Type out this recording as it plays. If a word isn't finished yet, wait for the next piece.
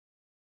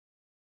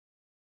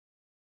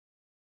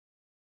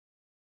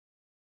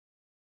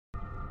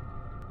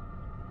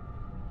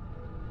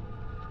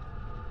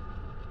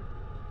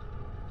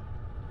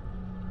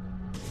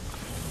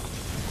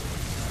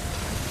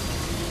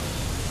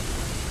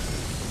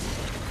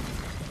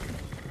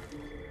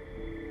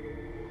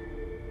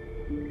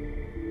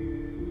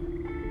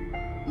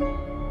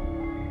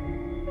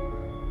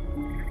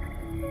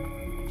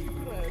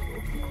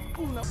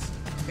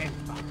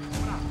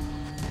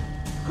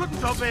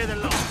obey the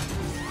law.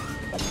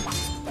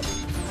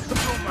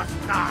 You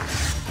must die.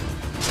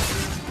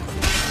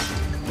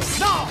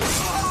 No!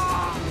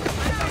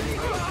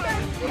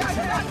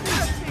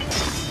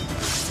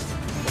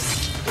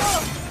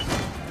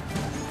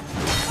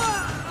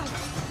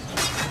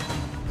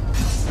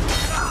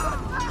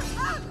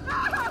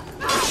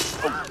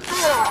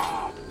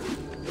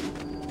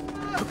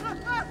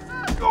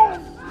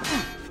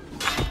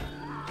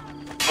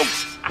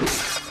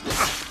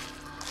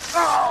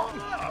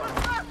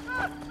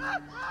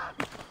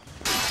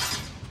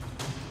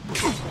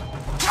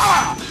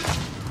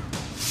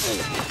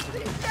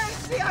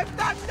 I've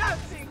done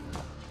nothing!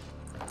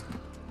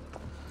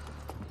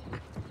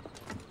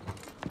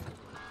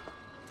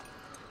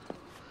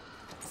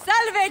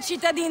 Salve,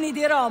 cittadini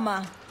di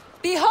Roma!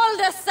 Behold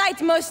a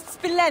sight most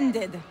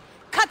splendid!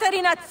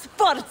 Caterina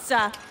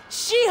Sforza,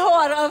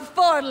 she-whore of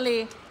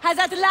Forli, has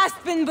at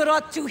last been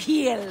brought to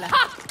heel.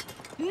 Ha!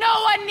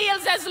 No one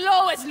kneels as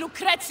low as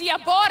Lucrezia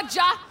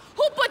Borgia!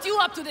 Who put you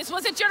up to this?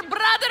 Was it your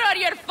brother or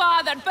your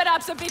father?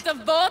 Perhaps a bit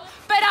of both?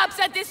 Perhaps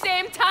at the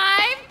same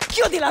time?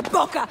 Chiudi la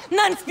bocca!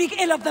 None speak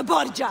ill of the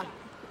Borgia!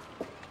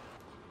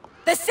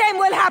 The same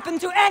will happen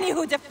to any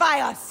who defy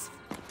us!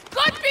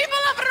 Good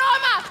people of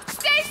Roma!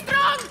 Stay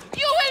strong!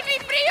 You will be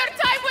free! Your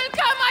time will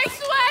come, I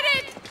swear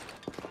it!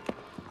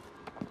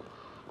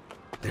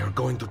 They are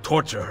going to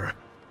torture her.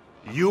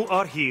 You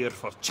are here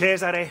for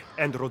Cesare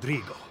and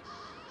Rodrigo.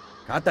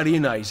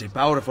 Caterina is a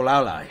powerful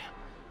ally.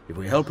 If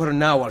we help her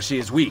now while she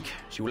is weak,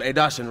 she will aid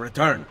us in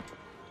return.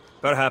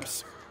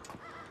 Perhaps.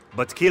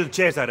 But kill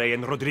Cesare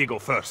and Rodrigo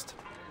first.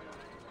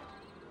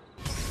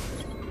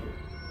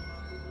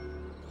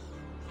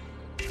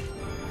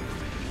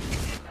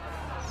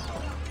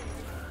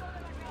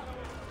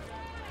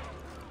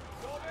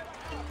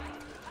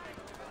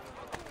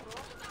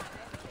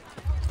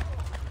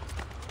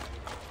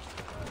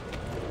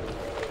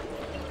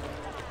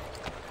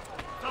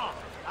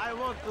 I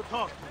want to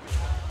talk.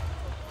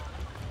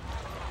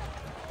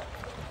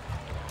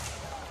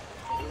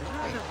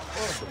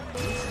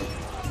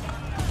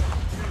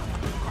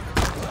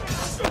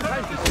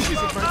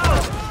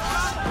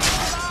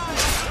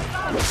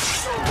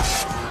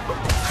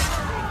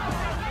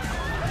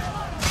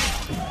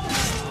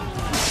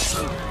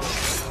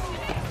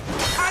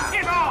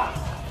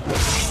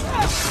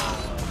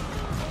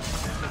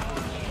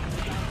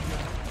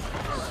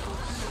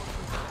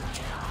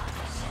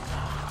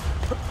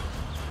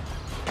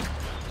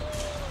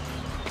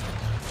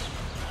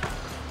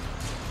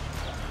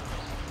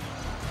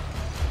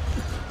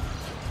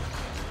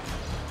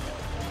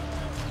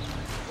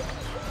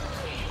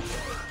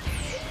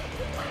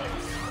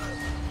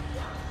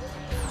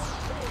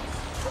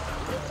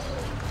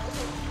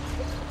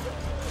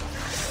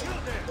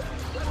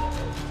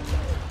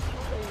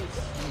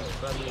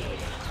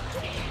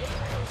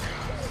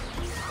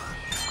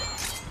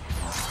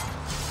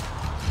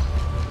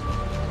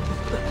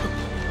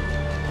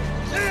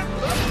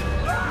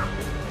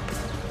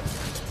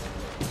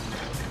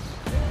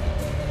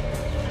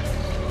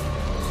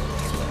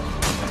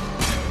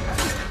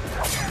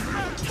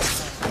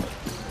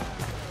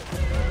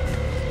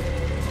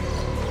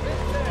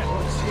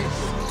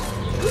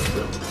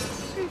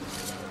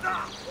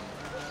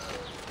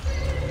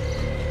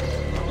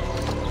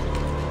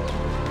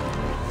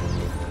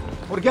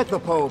 Forget the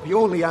Pope, you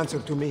only answer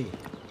to me.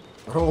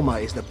 Roma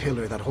is the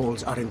pillar that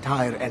holds our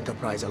entire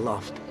enterprise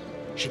aloft.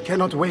 She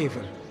cannot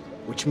waver,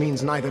 which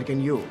means neither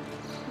can you.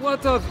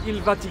 What of Il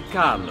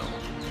Vaticano?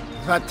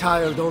 That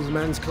tired old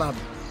man's club.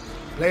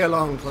 Play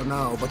along for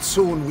now, but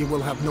soon we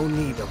will have no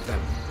need of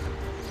them.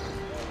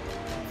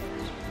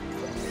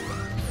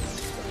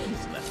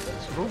 He's left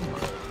us Roma.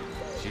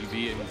 She'll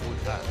be in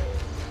good hands.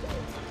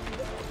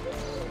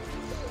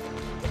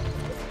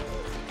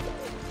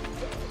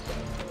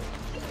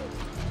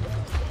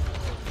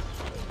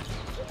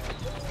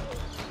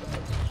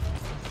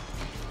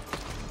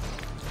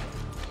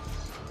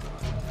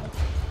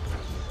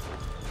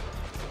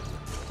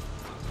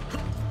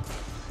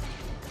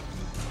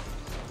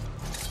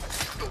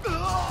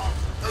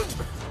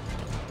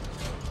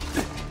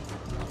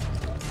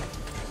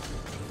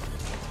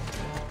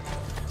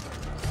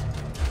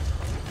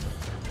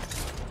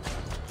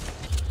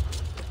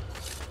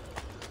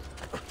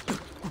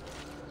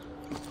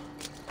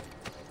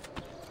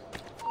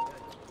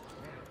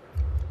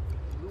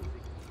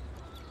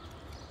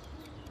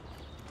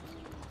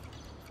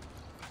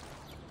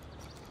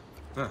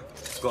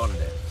 Gone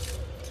then.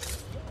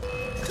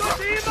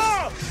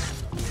 Cosimo!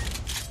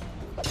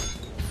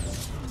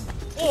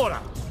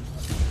 Ora!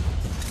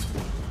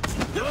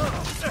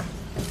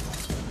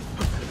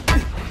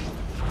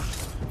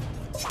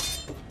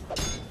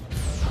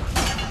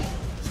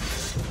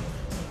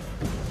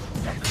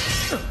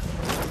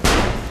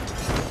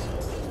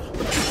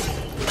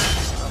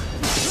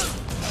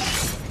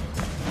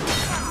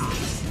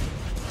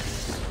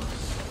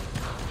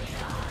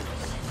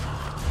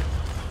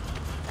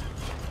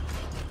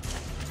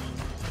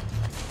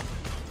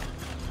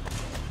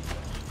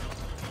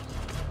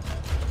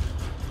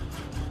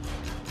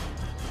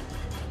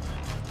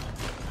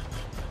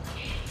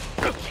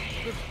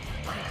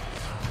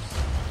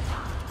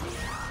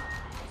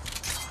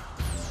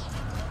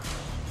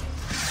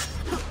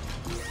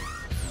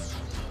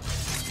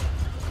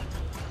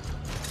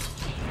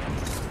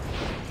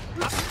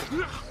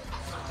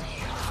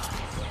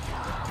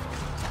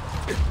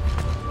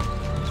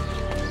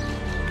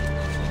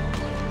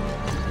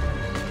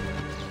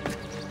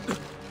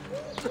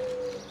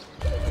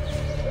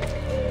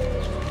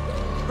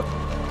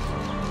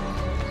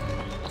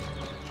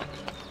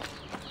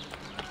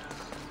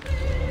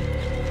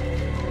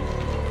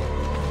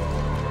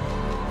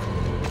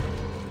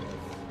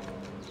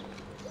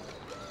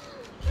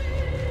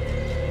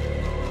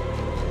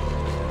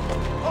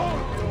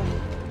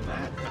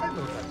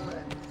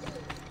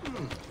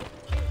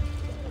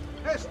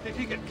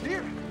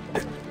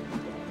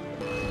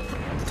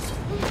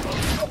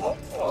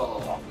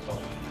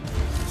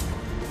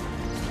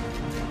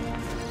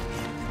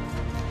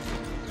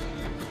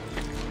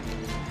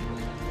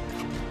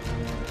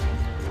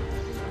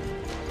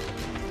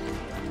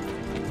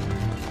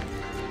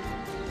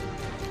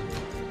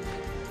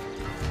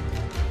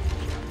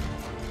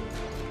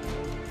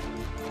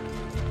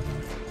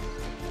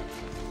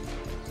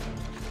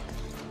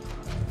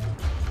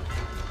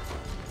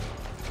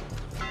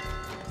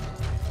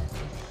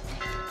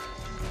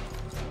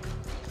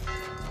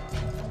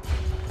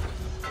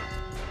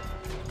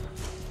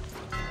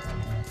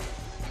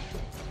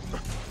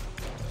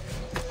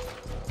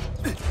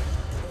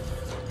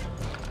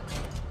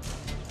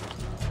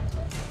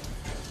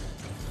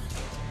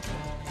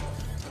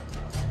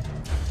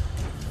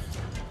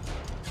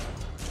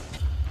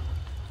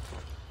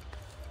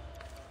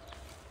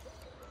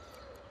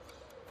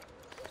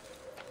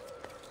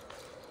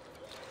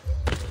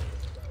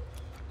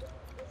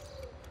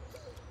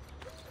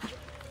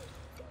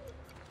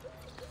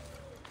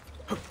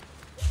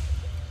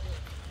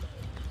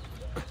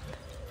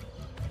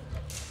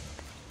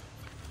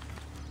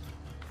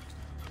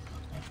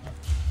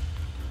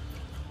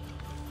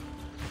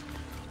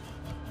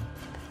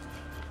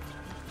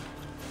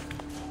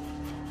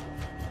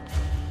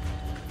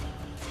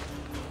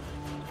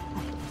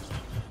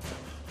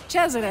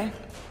 Cesare.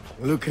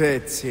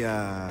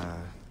 Lucrezia.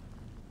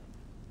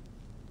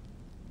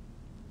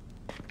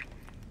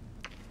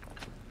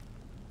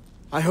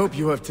 I hope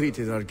you have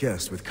treated our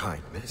guest with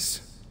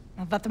kindness.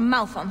 That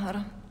mouth on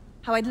her.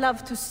 How I'd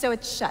love to sew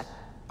it shut.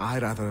 I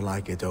rather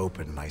like it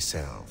open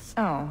myself.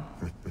 Oh.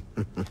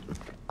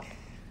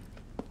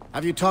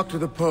 Have you talked to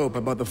the Pope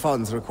about the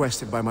funds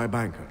requested by my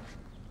banker?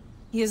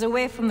 He is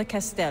away from the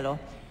Castello,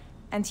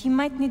 and he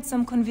might need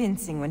some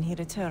convincing when he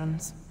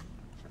returns.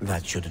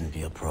 That shouldn't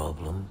be a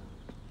problem,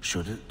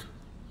 should it?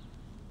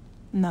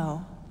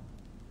 No.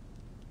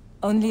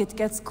 Only it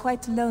gets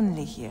quite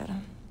lonely here.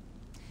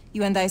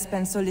 You and I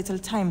spend so little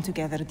time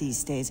together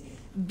these days,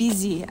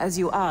 busy as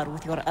you are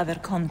with your other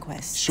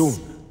conquests. Soon.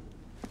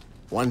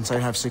 Once I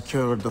have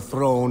secured the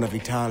throne of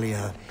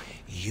Italia,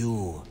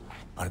 you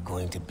are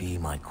going to be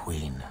my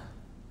queen.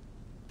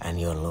 And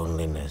your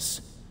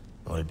loneliness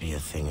will be a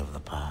thing of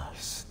the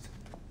past.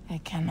 I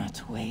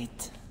cannot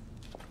wait.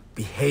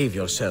 Behave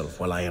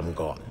yourself while I am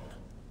gone.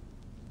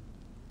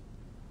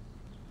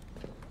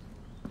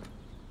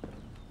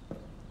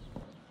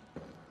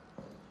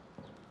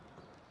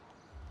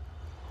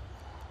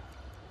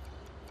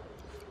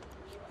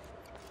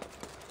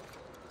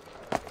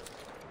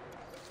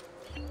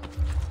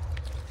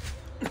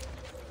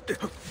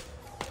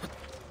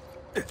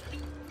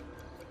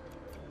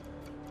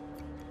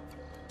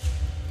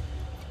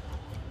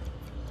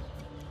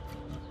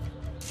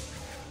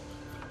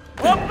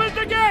 Open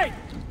the gate!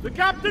 The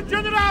Captain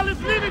General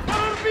is leaving for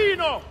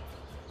Urbino!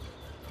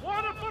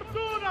 Buona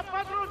fortuna,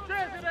 Padron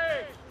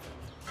Cesare!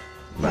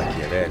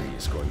 Machiavelli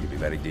is going to be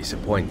very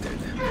disappointed.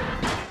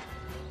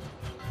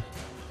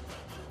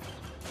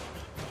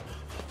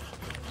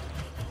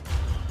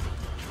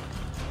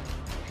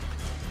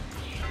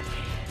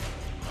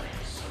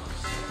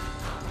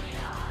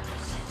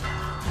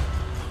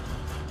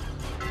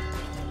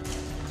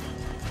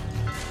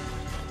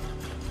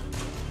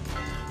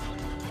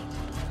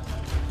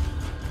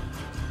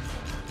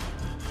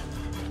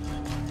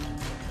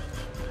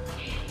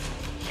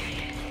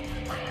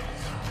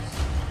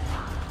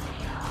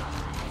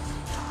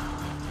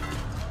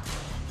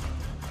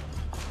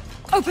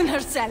 Open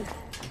her cell.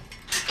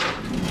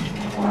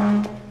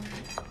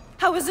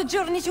 How was the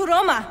journey to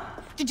Roma?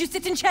 Did you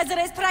sit in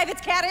Cesare's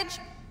private carriage?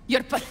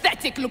 You're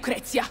pathetic,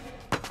 Lucrezia.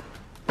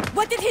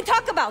 What did he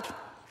talk about?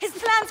 His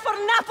plans for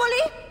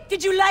Napoli?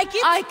 Did you like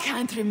it? I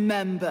can't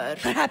remember.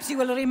 Perhaps you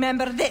will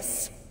remember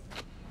this.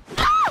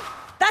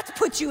 That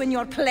puts you in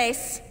your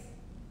place.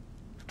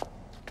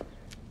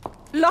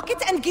 Lock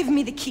it and give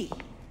me the key.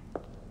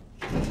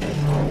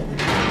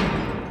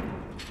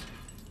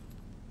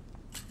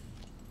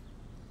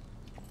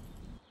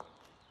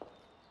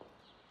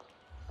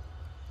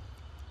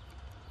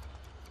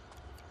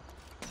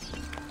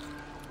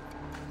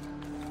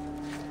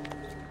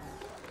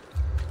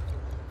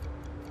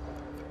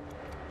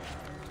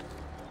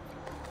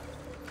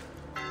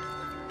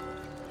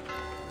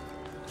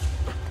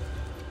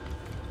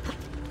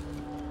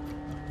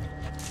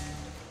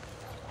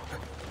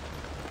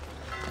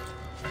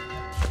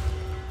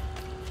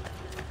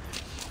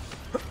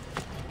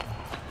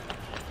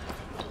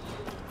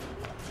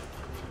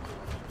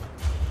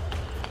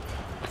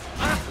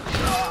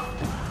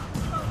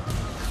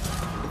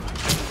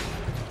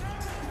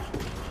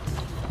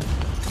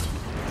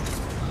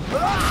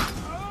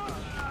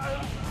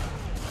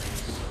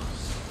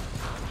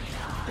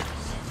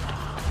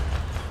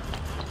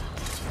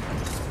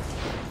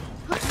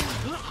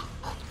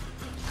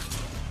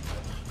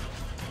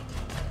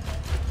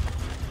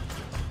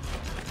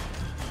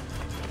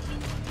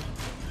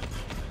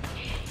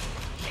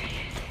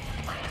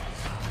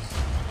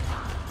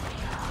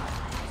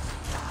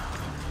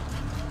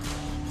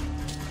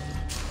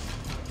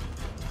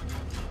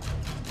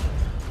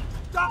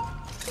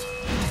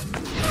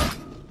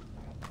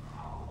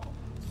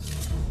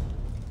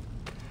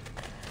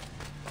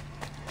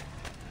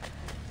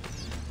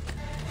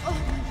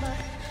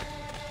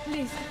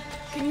 Please,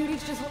 can you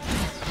reach just...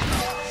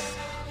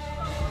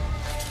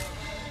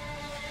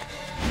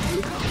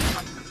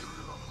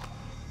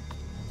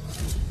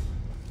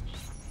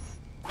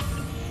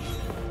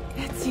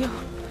 Ezio,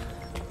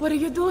 what are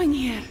you doing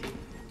here?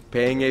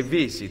 Paying a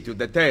visit to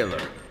the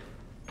tailor.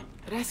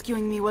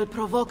 Rescuing me will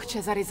provoke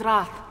Cesare's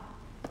wrath.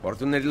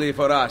 Fortunately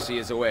for us, he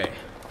is away.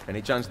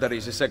 Any chance there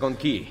is a second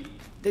key?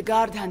 The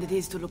guard handed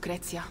his to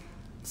Lucrezia,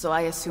 so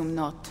I assume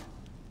not.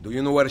 Do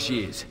you know where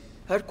she is?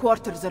 Her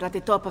quarters are at the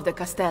top of the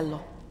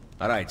castello.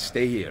 All right,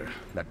 stay here.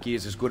 That key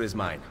is as good as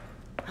mine.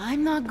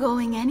 I'm not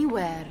going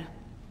anywhere.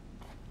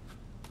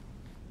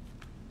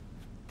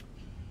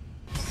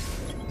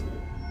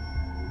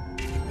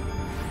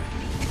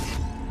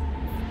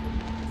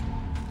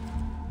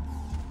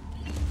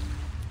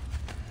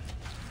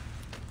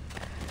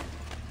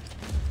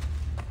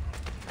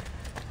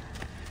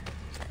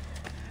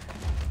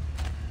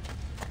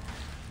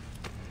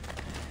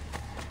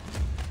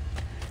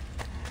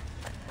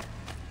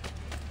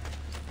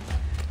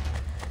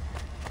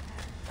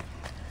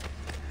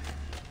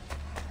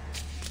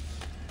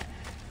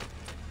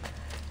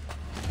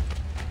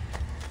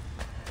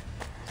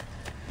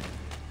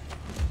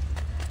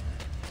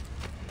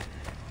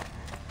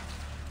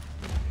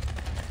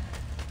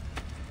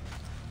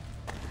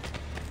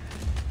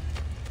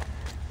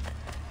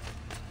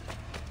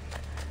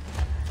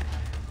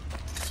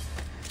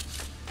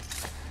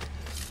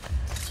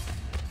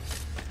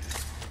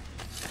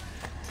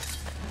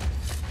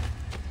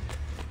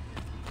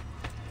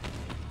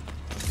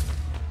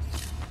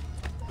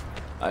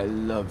 I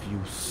love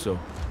you so.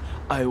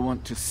 I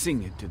want to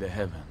sing it to the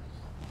heavens.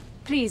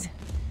 Please,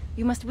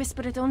 you must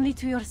whisper it only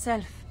to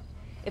yourself.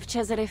 If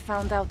Cesare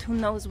found out, who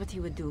knows what he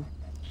would do.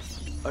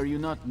 Are you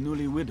not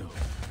newly widowed?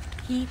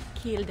 He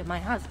killed my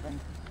husband.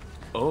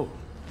 Oh.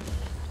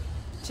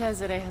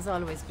 Cesare has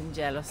always been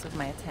jealous of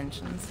my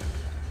attentions.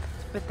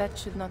 But that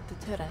should not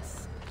deter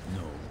us.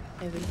 No.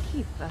 I will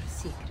keep our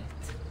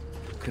secret.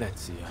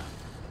 Lucrezia,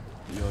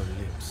 your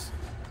lips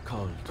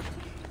called to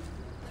me.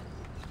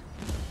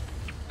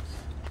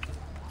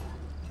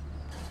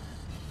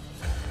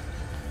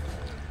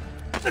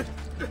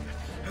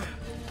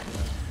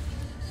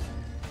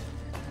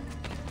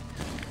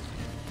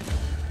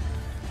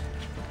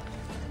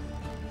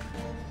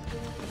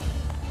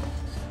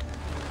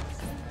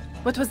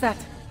 What was that?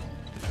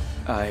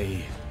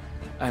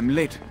 I'm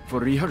late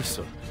for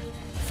rehearsal.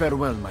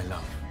 Farewell, my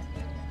love.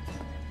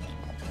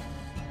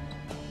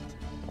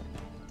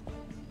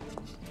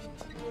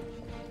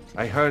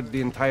 I heard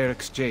the entire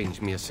exchange,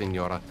 mia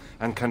signora,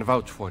 and can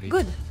vouch for it.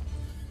 Good.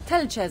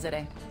 Tell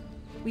Cesare.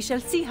 We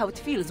shall see how it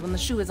feels when the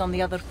shoe is on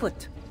the other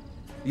foot.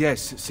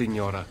 Yes,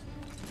 signora.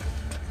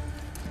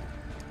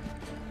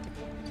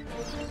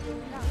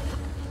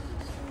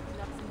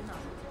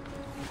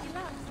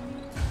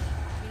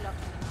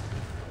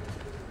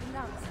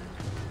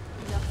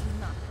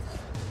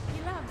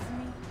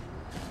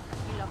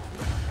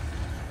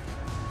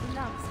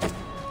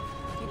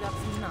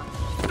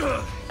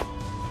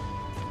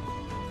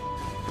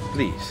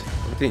 Please,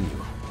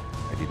 continue.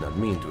 I did not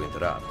mean to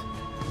interrupt.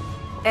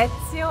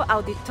 Ezio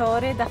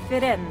Auditore da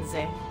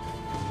Firenze.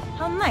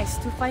 How nice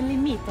to finally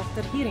meet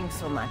after hearing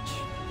so much.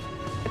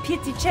 A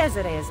pity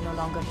Cesare is no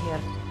longer here.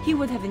 He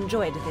would have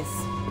enjoyed this.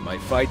 My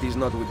fight is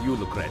not with you,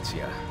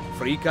 Lucrezia.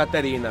 Free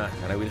Caterina,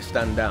 and I will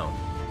stand down.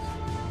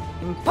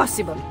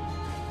 Impossible.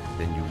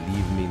 Then you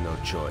leave me no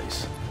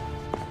choice.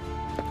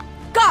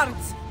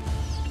 Guards!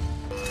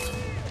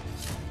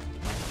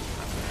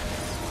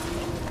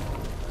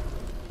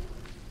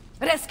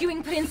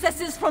 Rescuing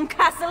princesses from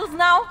castles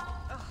now?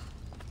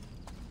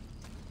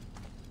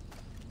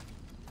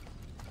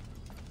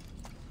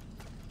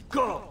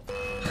 Go!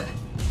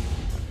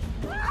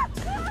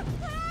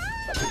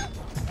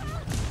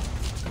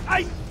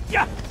 Ay,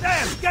 yeah,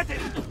 damn, get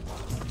him!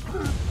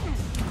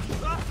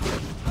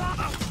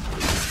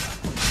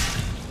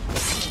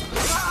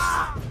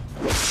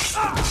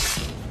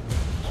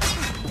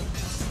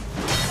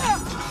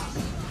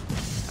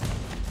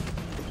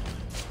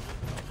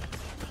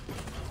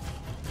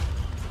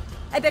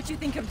 I bet you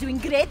think you're doing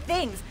great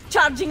things,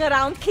 charging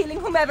around, killing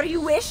whomever you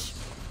wish.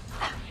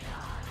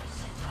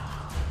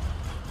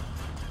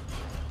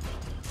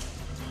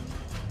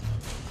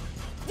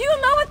 Do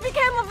you know what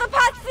became of the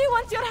Pazzi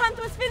once your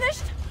hunt was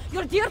finished?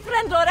 Your dear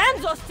friend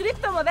Lorenzo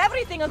stripped them of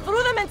everything and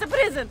threw them into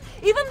prison,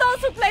 even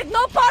those who played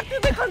no part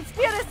in the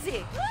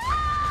conspiracy.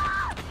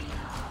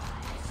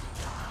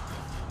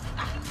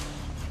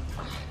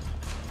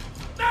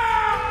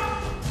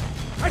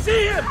 I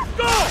see him!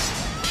 Go!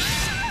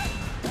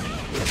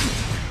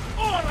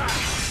 Ora!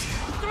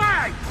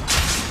 Strike!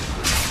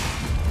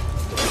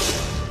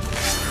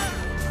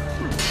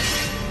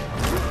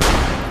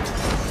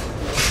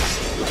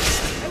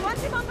 I want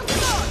him on the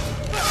floor!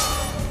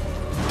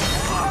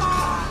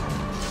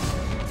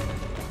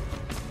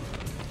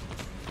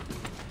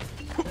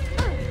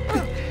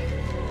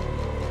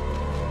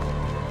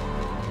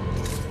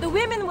 The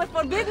women were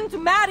forbidden to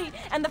marry,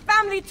 and the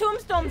family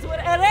tombstones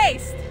were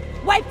erased,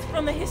 wiped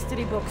from the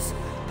history books.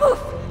 Poof!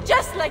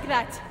 Just like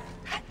that!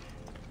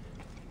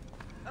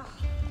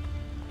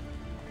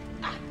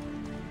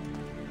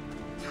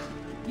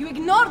 You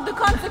ignored the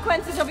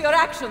consequences of your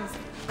actions,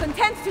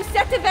 content to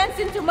set events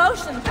into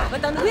motion,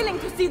 but unwilling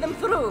to see them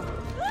through.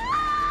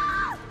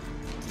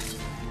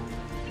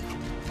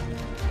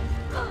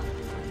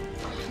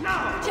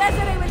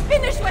 Cesare will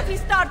finish what he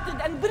started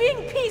and bring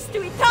peace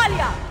to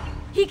Italia!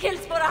 He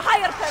kills for a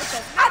higher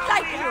purpose,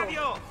 unlike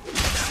you!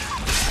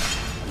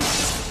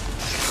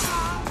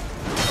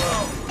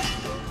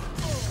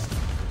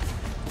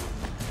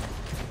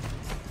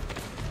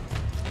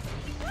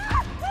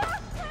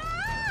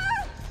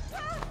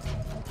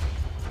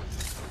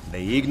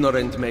 The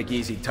ignorant make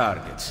easy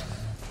targets.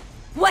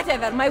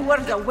 Whatever, my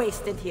words are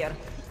wasted here.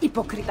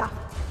 Ipocrita.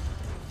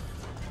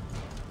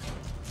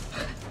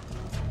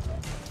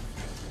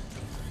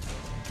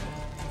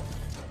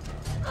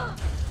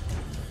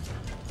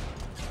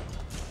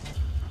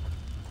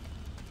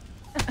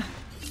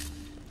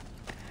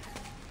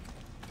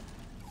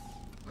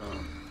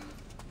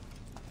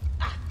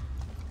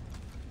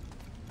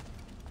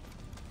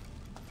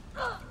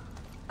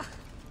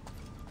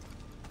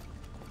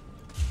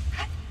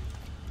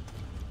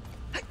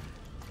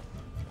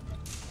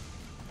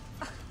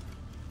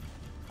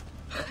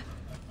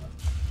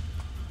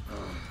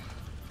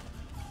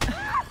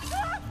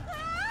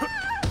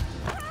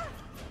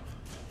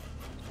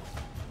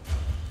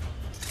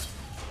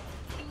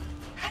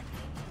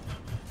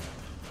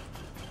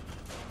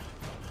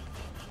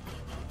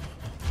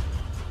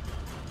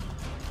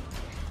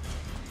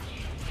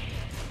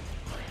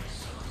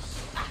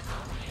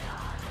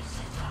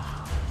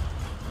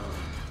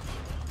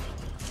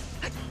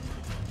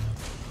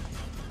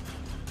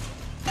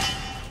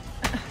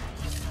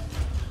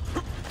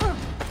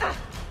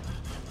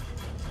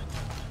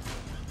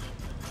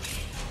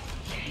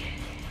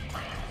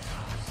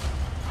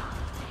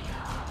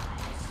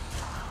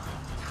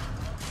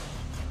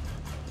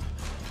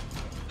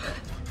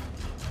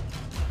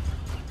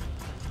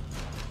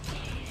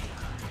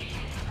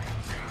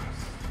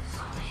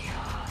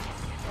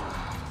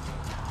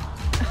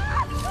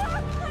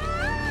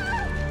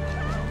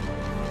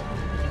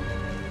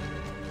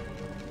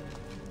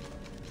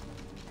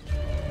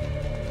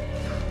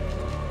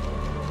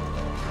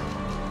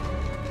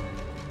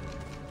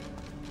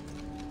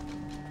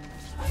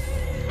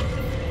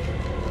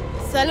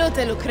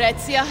 Salute,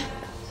 Lucrezia.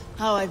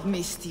 How I've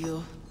missed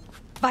you.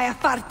 Vai a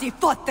farti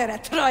fottere,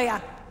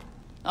 Troia!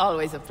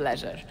 Always a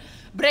pleasure.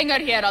 Bring her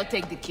here, I'll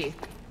take the key.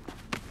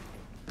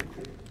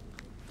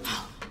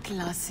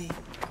 Classy.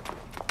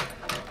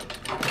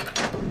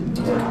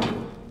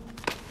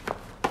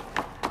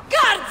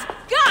 Guards!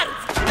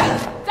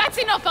 Guards! That's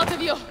enough out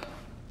of you!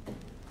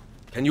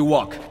 Can you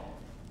walk?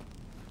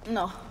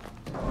 No.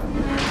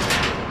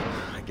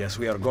 I guess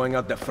we are going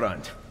out the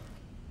front.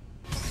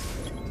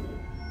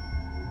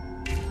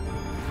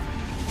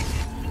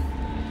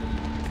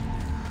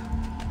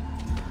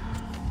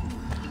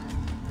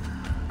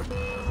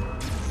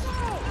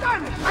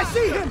 Damn it! I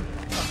see him!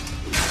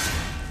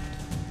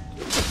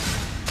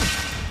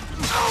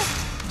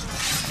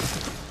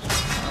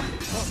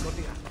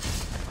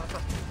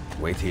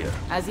 Wait here.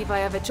 As if I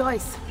have a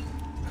choice.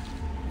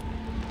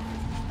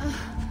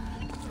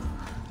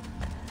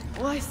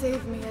 Why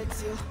save me,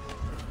 Ezio?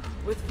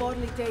 With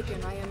Forli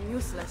taken, I am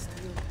useless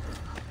to you.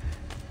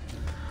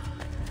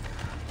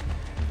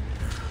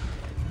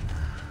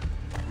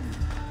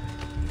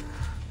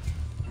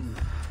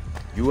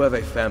 You have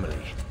a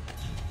family.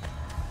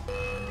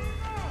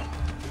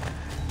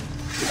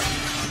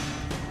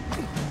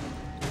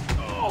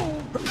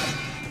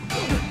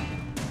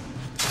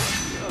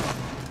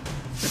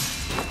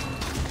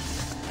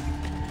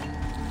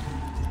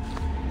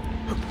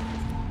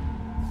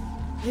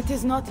 It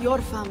is not your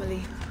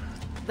family.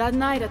 That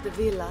night at the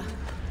villa,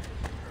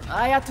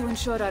 I had to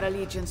ensure our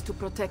allegiance to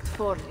protect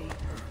Forli.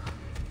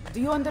 Do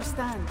you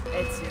understand,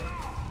 Ezio?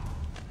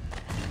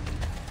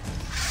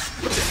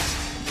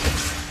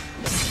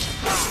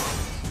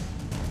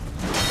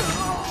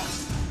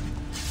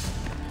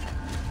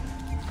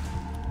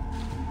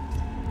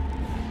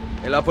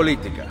 E la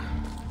politica.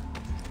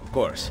 Of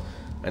course.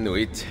 I knew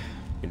it.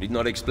 You did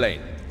not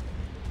explain.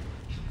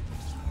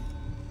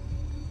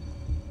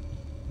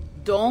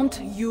 Don't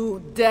you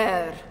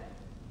dare!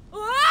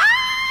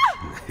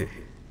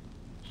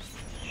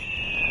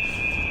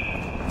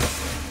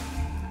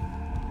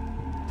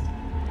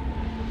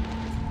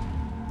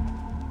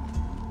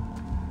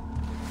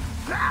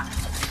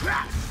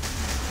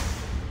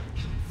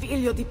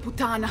 Figlio di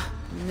puttana!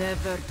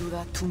 Never do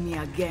that to me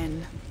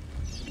again.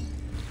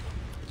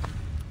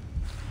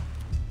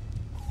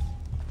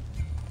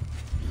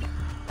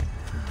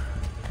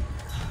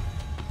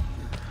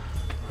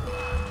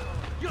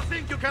 You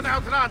think you can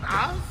outrun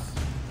us?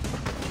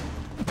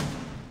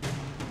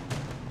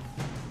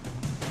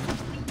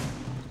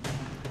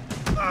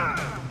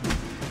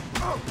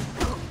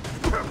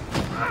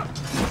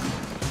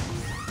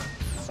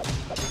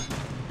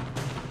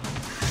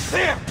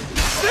 There!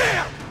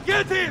 There!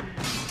 Get him!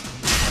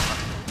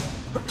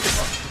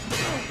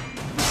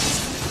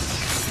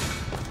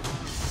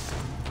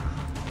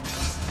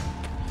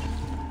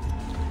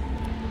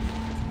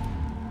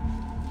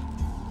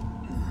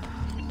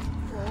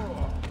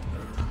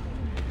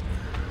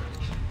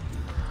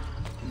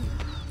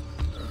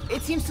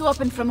 It seems to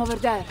open from over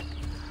there.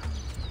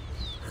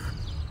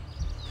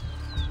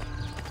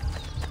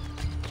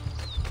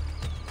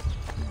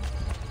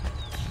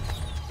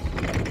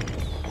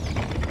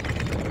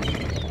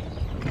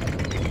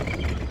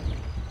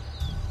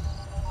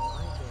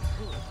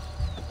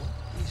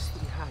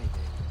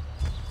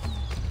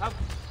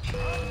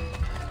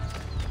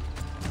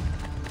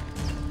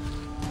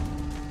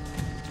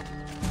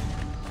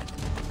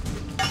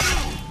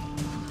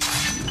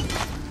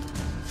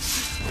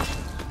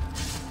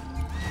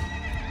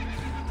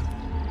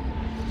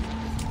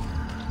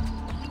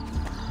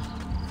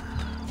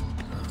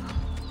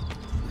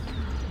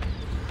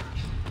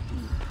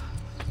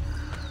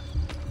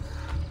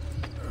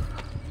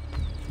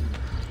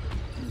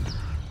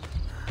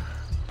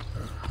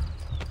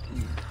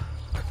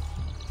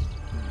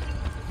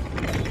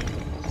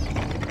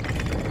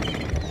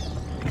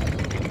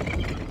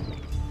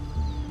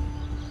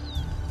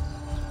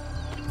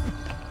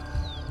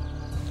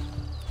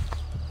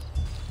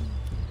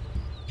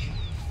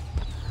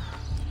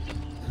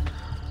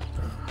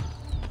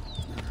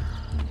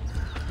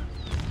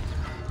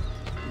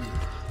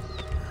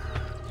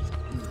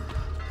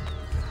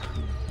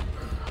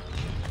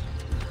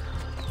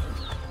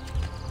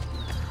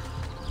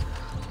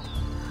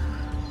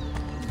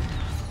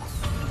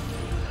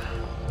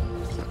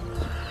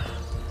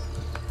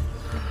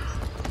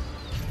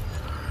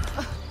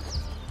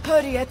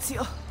 Hurry,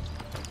 Ezio.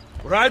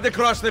 Ride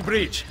across the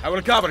bridge. I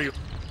will cover you.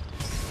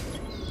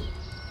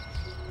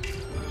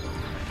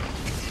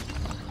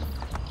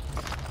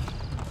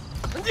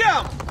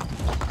 Andiamo!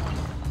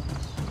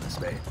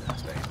 Aspetta,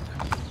 aspetta.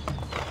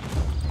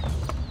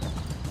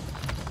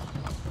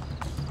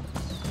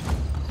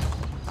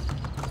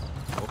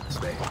 Oh,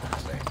 aspetta,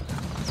 aspetta.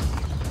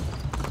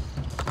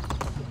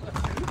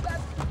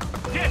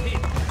 Get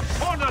him!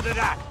 Corner the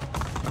rat!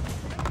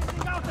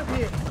 Get out of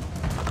here!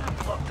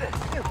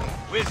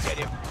 We'll get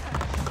him.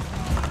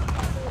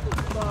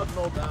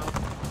 No doubt.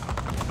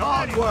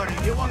 Don't worry,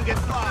 you won't get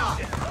far.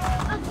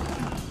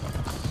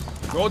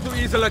 Go to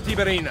Isola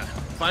Tiberina.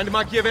 Find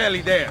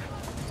Machiavelli there.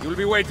 He will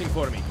be waiting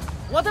for me.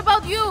 What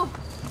about you?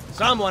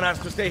 Someone has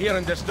to stay here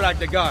and distract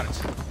the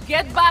guards.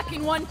 Get back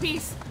in one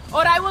piece,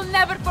 or I will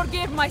never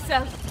forgive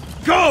myself.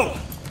 Go!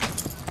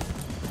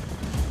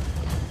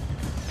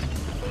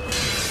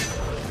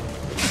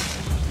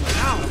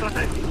 Now,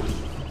 fratelli!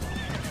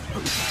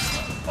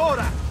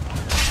 Ora!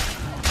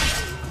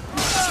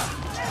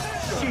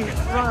 Shit,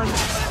 run!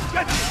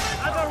 Get the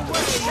other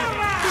way!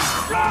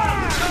 Run!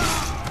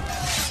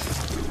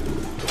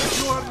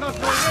 You are not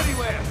going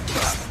anywhere!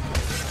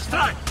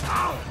 Strike!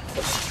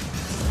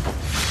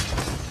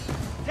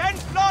 Then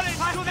Florence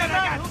to the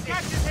man who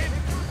catches him!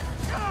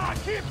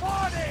 Keep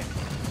on it!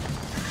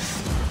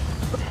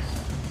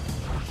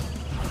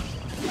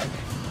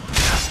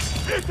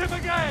 Hit him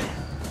again!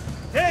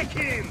 Take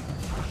him!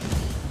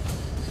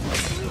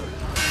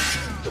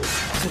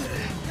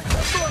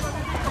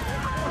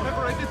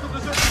 Whatever I did to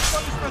deserve this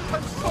punishment,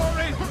 I'm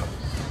sorry!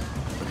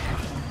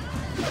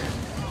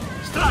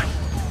 Strike!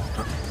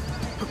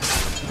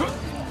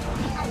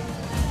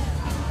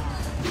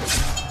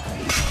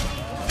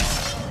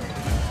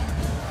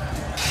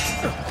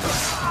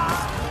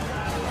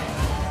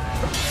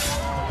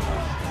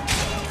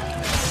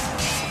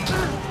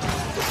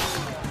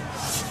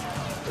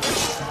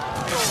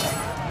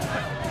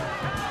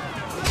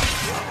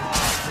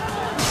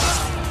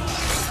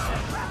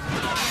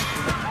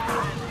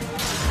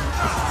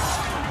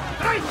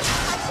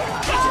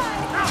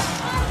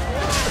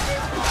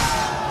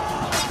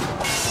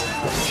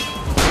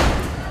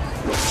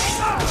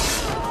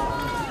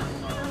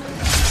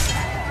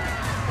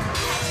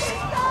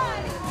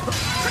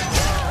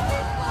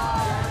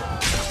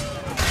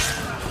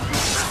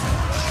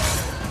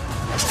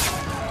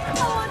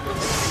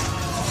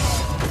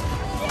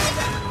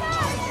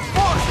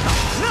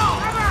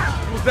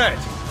 Dead.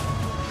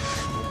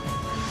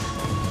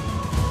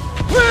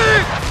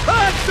 Quick!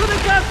 Back to the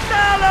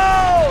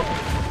castello!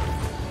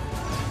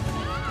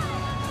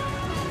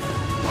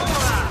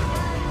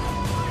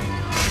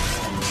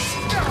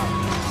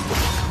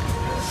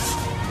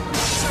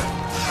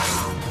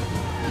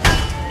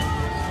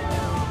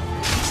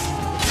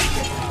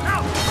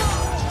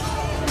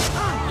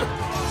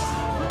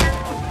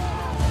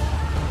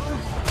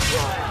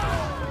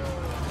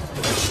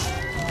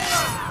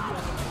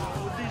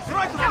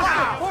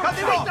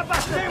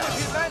 Stay with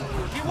him, man!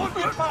 He won't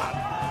get far!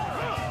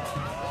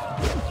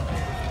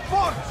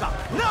 Forza!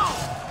 Now!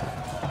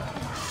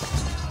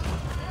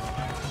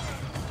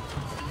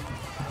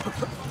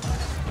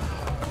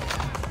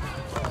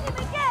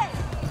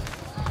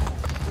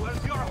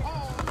 Where's your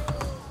home?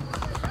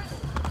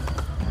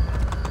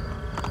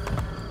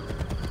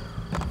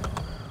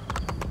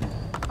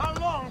 How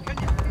long can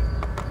you...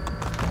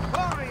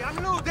 Hurry! I'm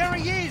loose! There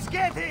he is!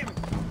 Get him!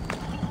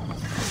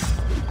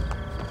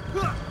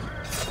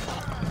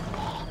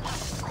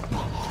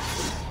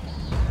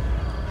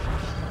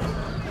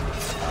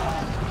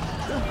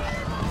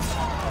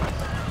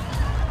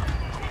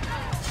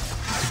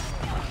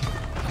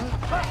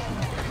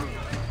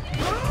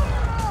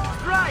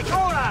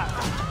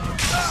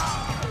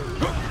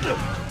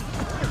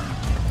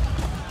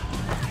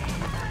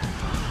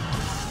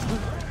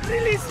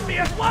 Release me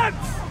at once!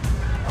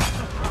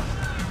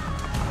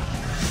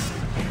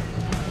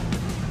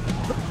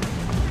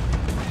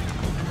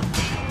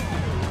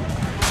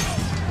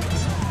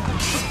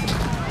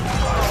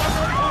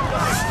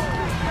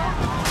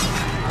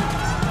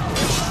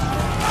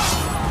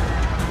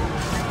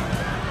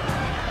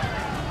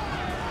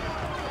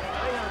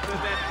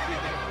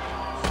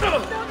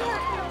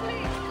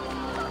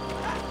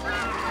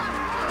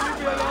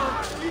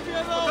 Leave me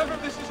alone! Whatever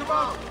this is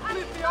about,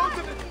 leave me out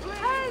of it,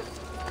 please!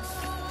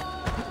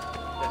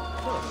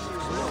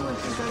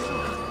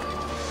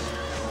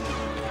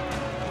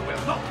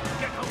 Well, no!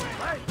 Get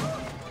away!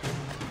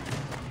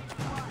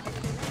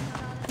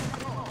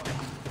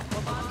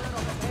 Commander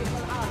of the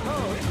Papal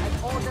Army has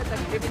ordered the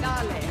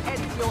criminale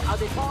Ezio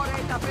Auditore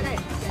da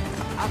Firenze,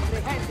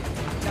 apprehended in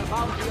the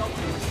bounty of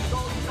the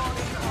Gold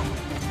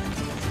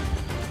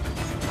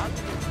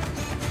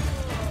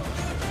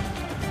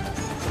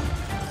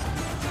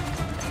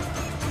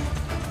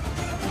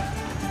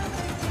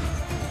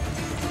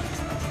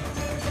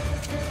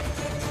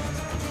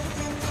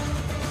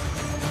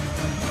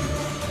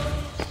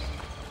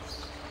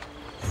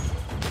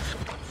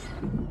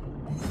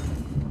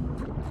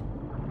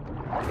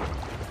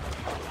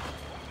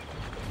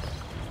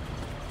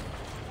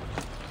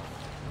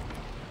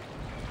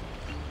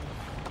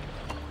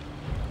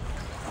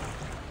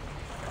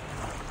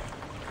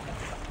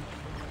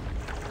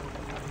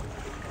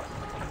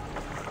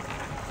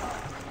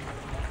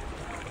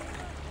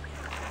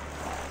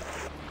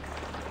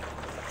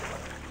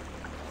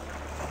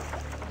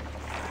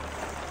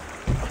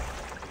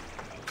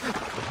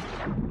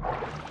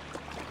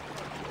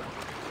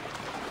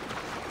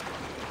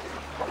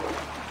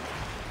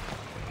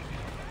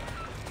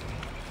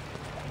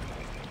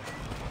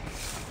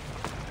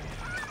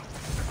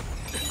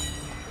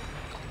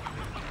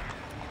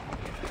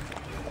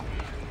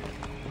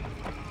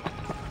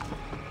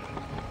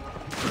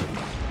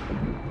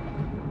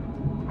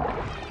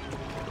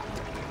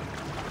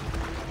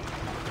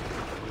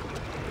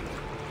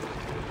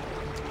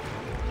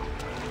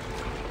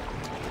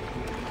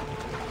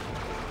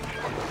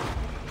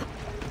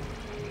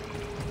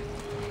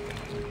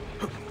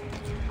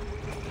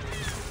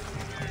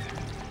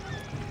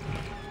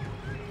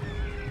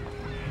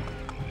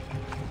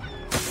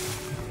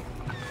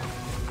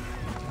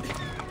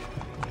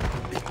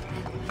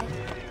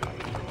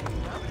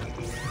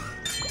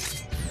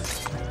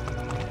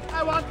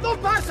I want no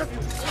part of you!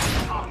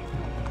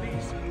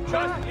 Please,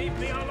 just leave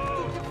me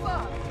alone!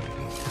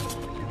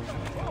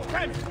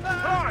 Ken,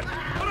 run!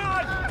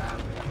 Run!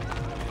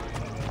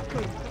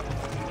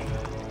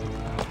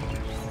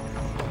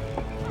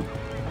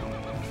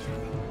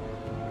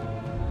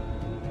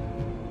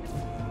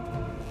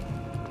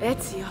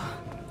 Ezio.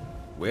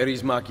 Where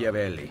is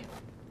Machiavelli?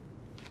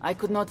 I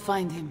could not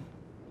find him.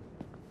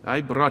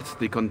 I brought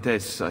the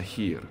Contessa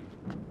here.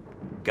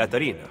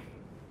 Caterina.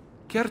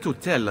 Care to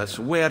tell us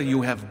where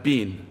you have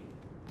been?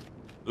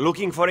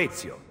 Looking for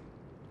Ezio.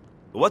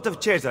 What of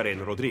Cesare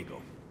and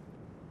Rodrigo?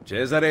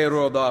 Cesare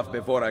rode off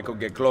before I could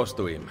get close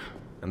to him,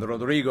 and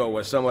Rodrigo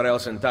was somewhere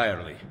else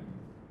entirely.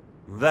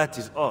 That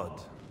is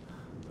odd.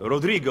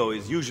 Rodrigo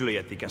is usually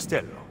at the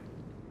Castello.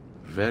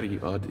 Very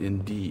odd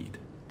indeed.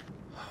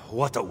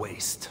 What a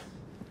waste.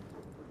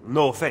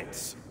 No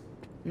offense.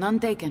 None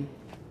taken.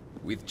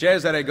 With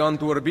Cesare gone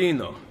to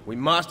Urbino, we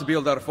must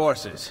build our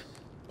forces.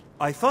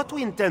 I thought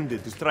we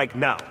intended to strike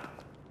now.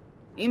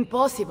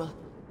 Impossible.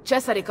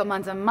 Cesare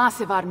commands a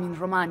massive army in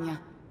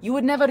Romagna. You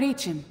would never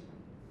reach him.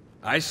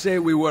 I say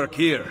we work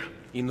here,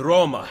 in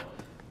Roma.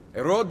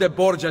 Erode the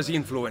Borgia's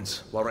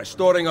influence, while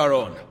restoring our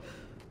own.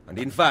 And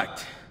in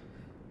fact,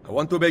 I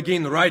want to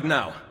begin right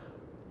now.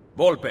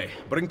 Volpe,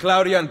 bring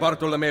Claudia and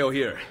Bartolomeo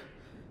here.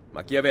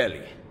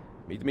 Machiavelli,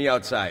 meet me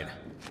outside.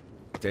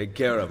 Take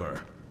care of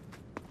her.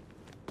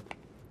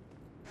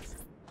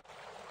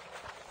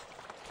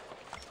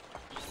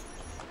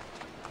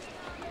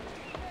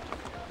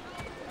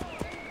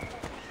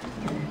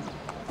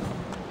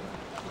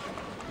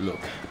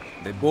 Look,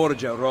 the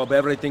Borgia rob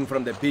everything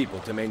from the people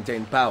to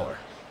maintain power.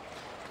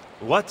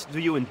 What do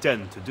you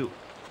intend to do?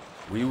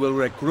 We will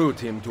recruit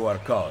him to our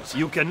cause.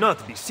 You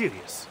cannot be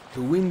serious.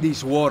 To win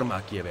this war,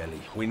 Machiavelli,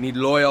 we need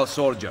loyal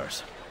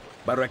soldiers.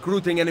 By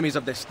recruiting enemies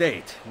of the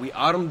state, we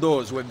arm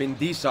those who have been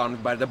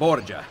disarmed by the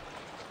Borgia.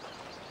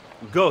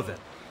 Go then.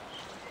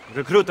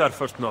 Recruit our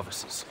first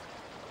novices.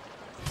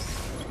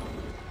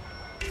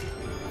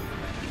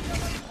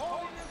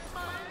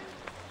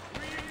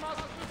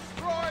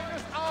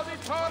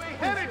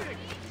 Heretic!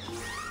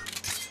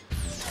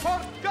 For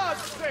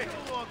God's sake!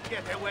 You won't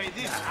get away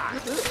this time!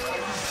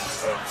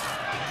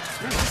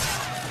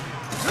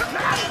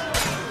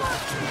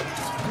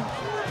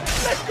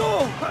 Let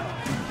go!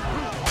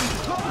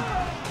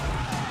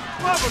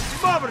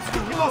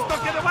 Muoversi! He won't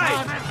get away!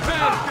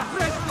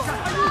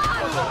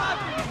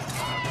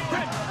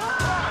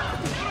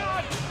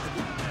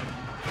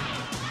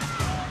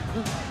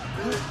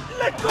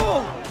 Let go!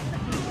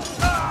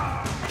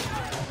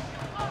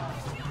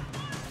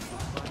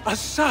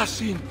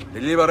 Assassin!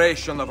 The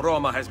liberation of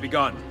Roma has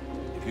begun.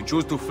 If you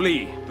choose to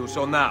flee, do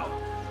so now.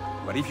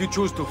 But if you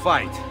choose to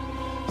fight,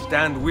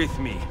 stand with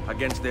me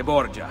against the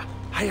Borgia.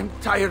 I am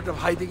tired of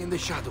hiding in the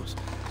shadows.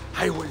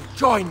 I will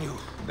join you.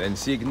 Then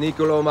seek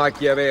Niccolo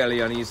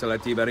Machiavelli on Isola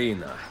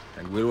Tiberina,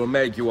 and we will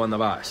make you one of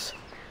us.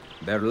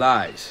 Their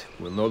lies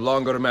will no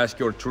longer mask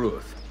your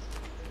truth.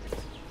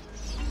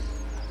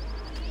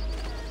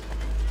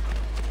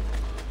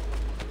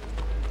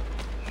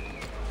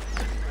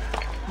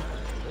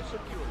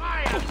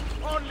 Fire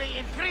only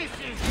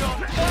increases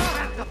your...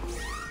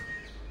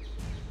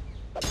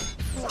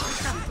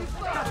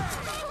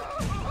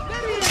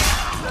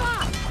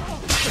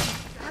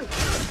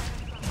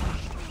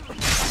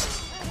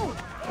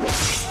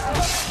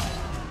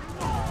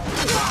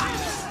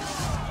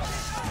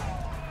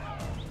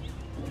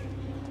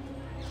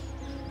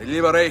 The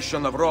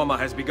liberation of Roma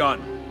has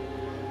begun.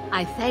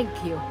 I thank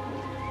you.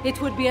 It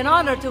would be an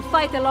honor to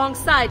fight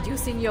alongside you,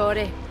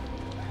 Signore.